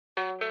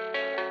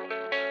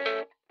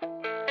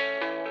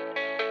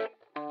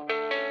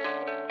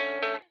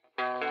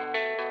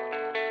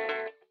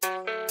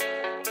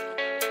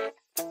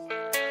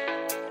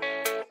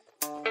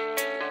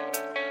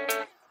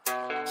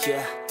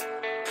Yeah,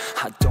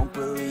 I don't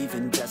believe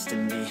in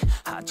destiny,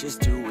 I just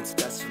do what's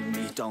best for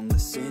me. Don't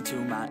listen to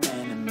my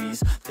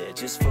enemies, they're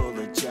just full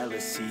of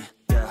jealousy.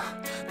 Yeah,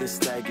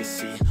 this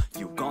legacy,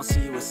 you gon'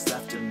 see what's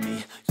left of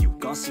me. You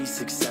gon' see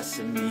success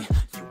in me,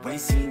 you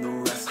ain't seen the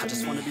rest of me. I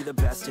just wanna be the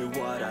best at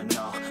what I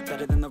know,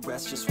 better than the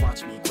rest, just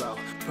watch me grow.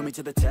 Put me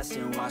to the test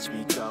and watch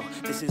me go.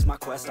 This is my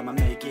quest, I'ma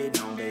make it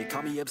known. They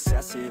call me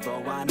obsessive,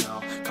 oh I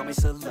know. Call me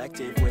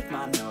selective with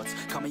my notes,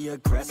 call me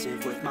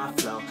aggressive with my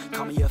flow.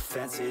 Call me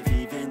offensive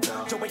even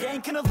though Joe, I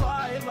ain't gonna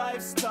lie,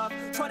 life's tough.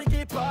 Try to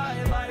get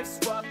by, life's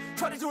rough.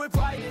 Try to do it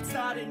right, it's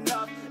not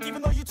enough.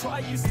 Even though you try,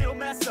 you still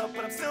mess up.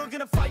 But I'm still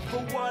gonna fight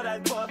for what I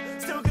love,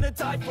 still gonna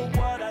die for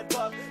what I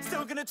love,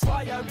 still gonna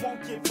try, I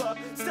won't give up,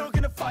 still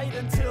gonna fight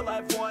until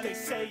I've won. They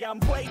say I'm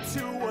way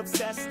too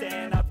obsessed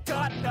and I've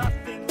got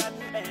nothing left,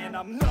 and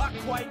I'm not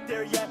quite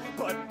there yet,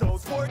 but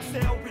those words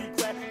they'll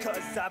regret,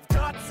 cause I've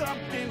got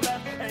something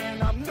left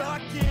and I'm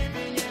not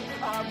giving in.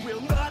 I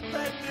will not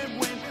let them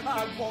win,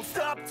 I won't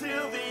stop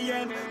till the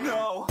end,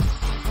 no.